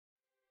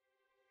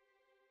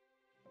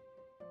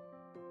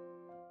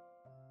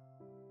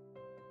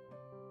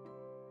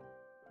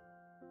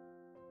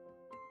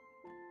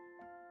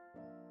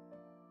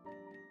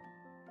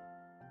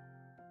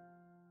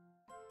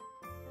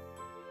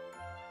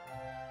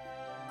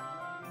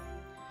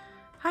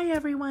Hi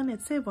everyone,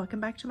 it's Siv. Welcome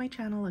back to my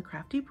channel, A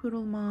Crafty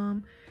Poodle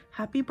Mom.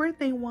 Happy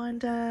birthday,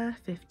 Wanda.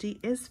 50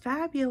 is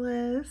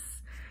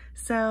fabulous.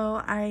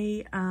 So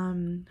I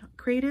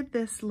created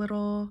this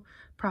little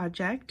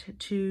project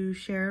to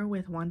share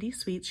with Wandy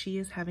Sweets. She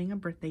is having a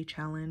birthday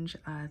challenge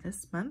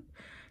this month.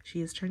 She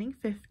is turning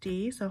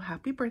 50, so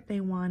happy birthday,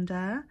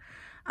 Wanda.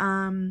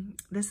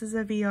 This is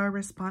a VR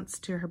response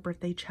to her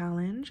birthday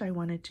challenge. I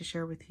wanted to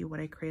share with you what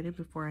I created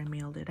before I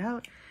mailed it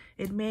out.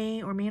 It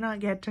may or may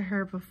not get to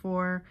her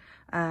before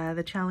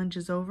the challenge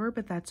is over,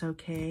 but that's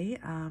okay.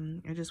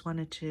 I just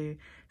wanted to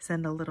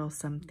send a little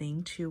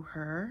something to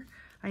her.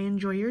 I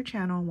enjoy your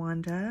channel,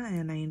 Wanda,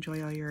 and I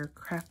enjoy all your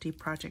crafty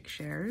project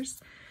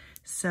shares.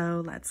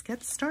 So let's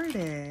get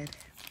started.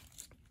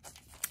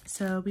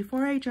 So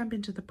before I jump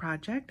into the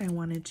project, I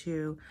wanted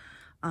to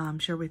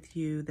share with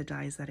you the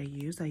dies that I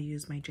use. I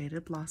use my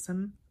Jaded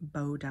Blossom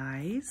bow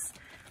dies,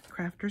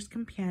 Crafter's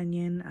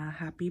Companion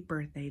Happy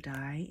Birthday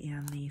die,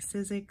 and the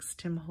Sizzix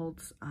Tim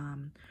Holtz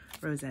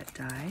rosette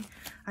die.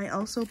 I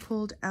also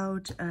pulled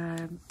out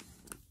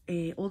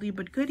a oldie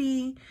but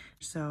goodie,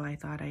 so I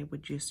thought I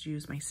would just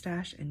use my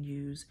stash and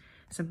use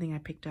something I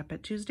picked up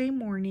at Tuesday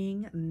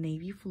Morning,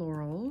 Navy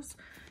Florals.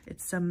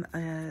 It's some,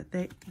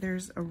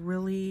 there's a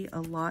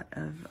lot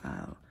of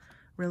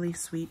really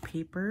sweet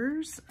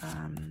papers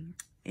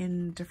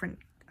in different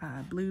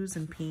blues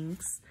and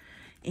pinks,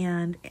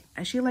 and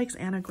she likes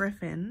Anna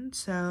Griffin,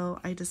 so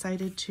I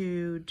decided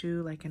to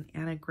do like an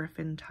Anna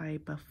Griffin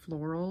type of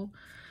floral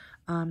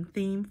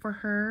theme for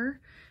her.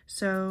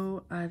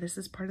 So this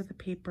is part of the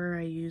paper.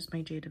 I used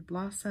my Jaded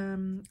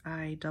Blossom.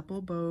 I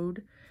double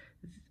bowed,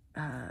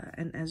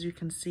 and as you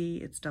can see,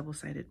 it's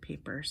double-sided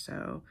paper,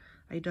 so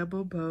I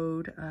double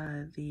bowed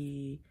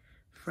the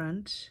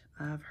front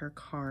of her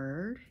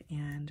card,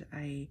 and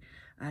I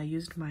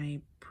used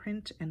my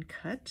print and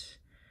cut.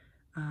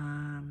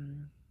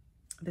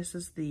 This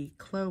is the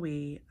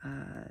Chloe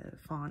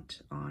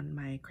font on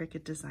my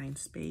Cricut design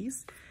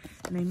space,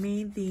 and I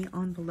made the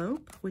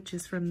envelope, which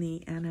is from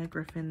the Anna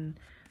Griffin.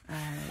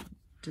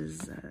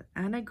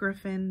 Anna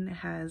Griffin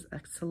has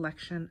a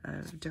selection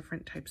of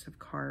different types of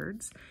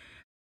cards.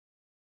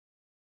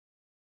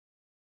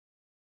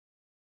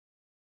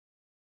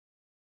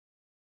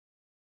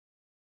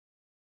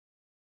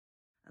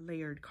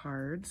 Layered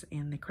cards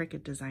in the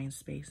Cricut design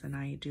space, and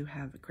I do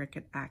have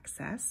Cricut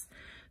Access.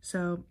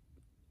 So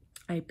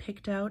I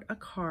picked out a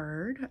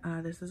card.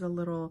 This is a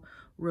little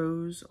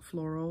rose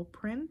floral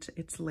print.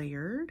 It's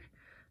layered.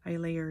 I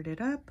layered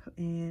it up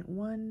in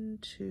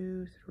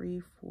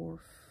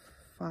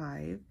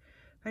 5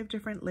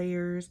 different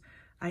layers.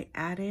 I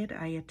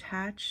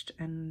attached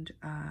and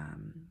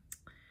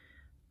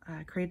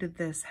created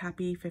this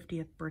Happy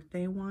 50th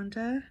Birthday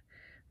Wanda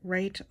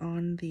right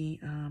on the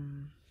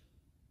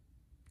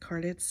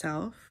card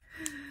itself.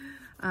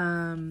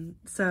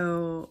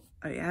 So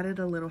I added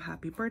a little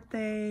happy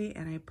birthday,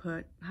 and I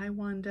put, "Hi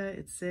Wanda,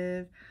 it's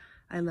Siv.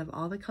 I love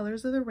all the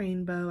colors of the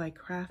rainbow. I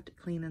craft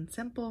clean and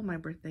simple. My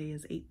birthday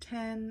is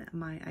 8/10.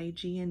 My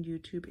IG and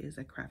YouTube is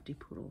A Crafty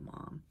Poodle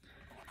Mom."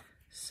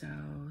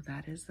 So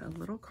that is a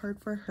little card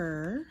for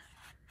her.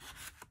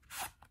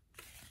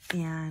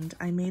 And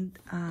I made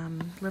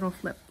little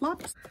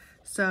flip-flops.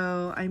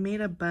 So I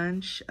made a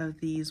bunch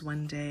of these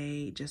one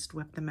day, just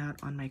whipped them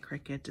out on my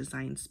Cricut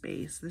design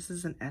space. This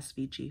is an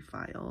SVG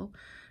file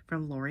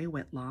from Lori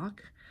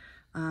Whitlock.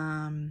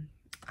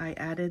 I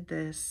added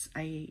this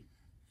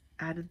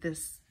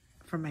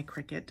from my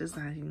Cricut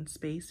design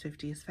space.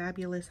 50 is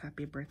fabulous.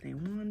 Happy birthday,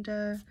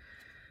 Wanda.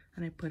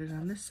 And I put it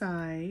on the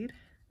side.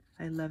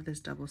 I love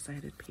this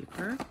double-sided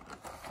paper.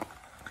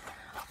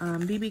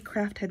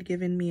 BeeBeeCraft had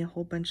given me a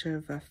whole bunch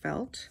of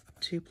felt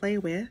to play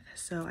with,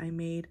 so I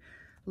made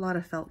a lot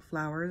of felt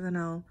flowers, and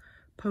I'll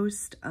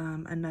post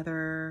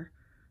another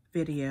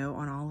video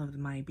on all of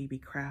my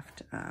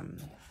BeeBeeCraft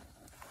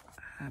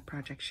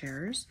project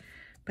shares.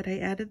 But I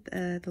added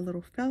the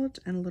little felt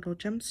and a little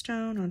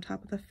gemstone on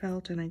top of the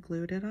felt, and I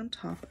glued it on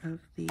top of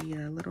the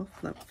little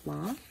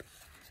flip-flop.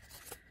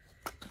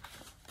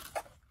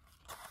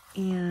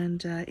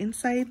 And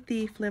inside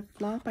the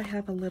flip-flop, I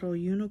have a little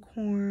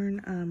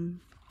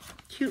unicorn,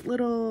 cute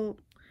little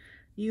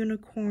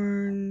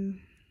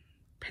unicorn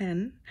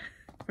pen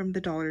from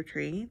the Dollar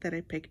Tree that I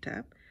picked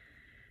up.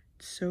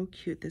 It's so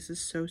cute. This is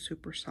so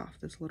super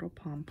soft, this little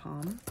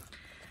pom-pom.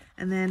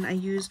 And then I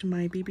used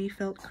my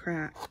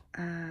BeeBeeCraft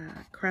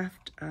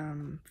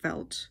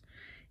felt,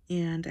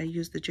 and I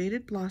used the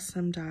Jaded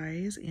Blossom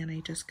dies, and I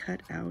just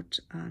cut out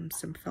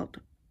some felt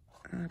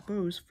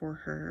bows for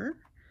her.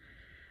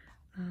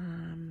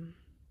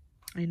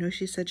 I know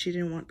she said she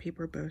didn't want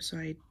paper bows, so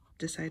I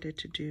decided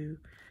to do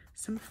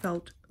some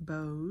felt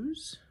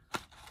bows.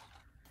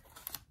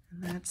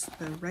 And that's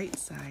the right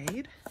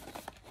side.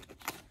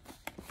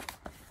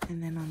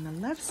 And then on the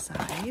left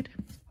side,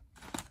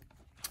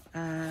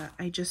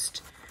 I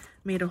just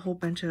made a whole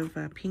bunch of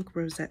pink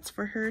rosettes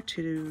for her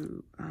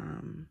to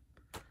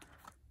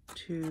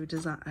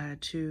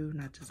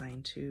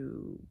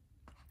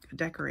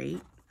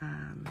decorate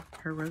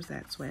her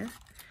rosettes with.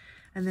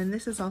 And then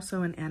this is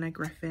also an Anna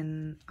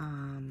Griffin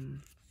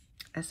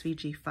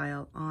SVG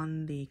file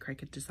on the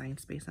Cricut Design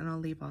Space, and I'll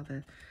leave all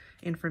the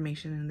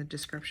information in the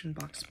description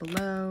box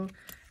below.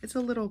 It's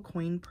a little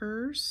coin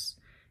purse,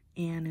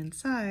 and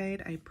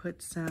inside I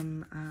put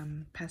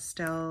some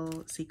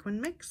pastel sequin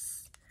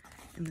mix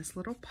in this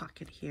little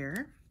pocket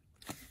here.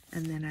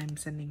 And then I'm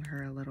sending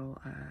her a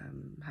little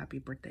happy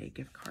birthday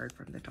gift card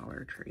from the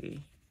Dollar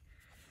Tree.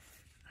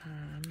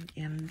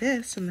 And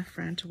this in the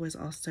front was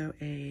also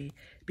a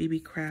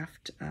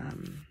BeeBeeCraft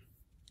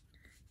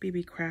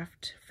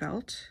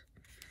felt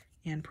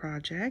and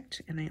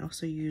project. And I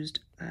also used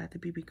the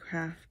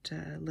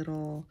BeeBeeCraft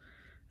little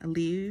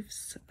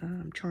leaves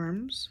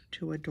charms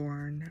to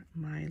adorn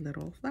my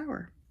little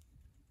flower.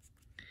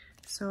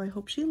 So I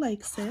hope she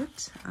likes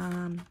it.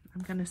 I'm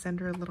gonna send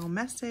her a little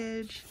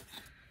message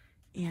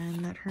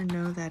and let her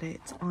know that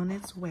it's on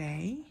its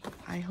way.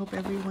 I hope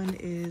everyone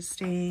is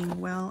staying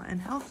well and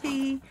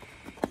healthy,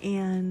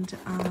 and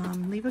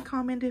leave a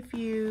comment if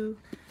you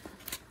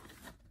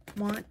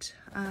want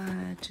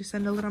to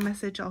send a little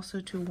message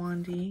also to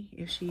Wandy.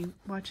 If she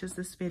watches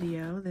this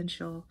video, then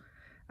she'll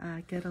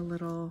get a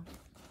little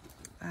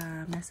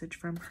message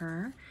from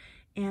her.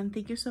 And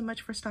thank you so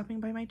much for stopping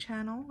by my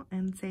channel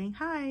and saying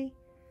hi.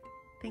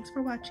 Thanks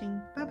for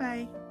watching.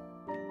 Bye-bye.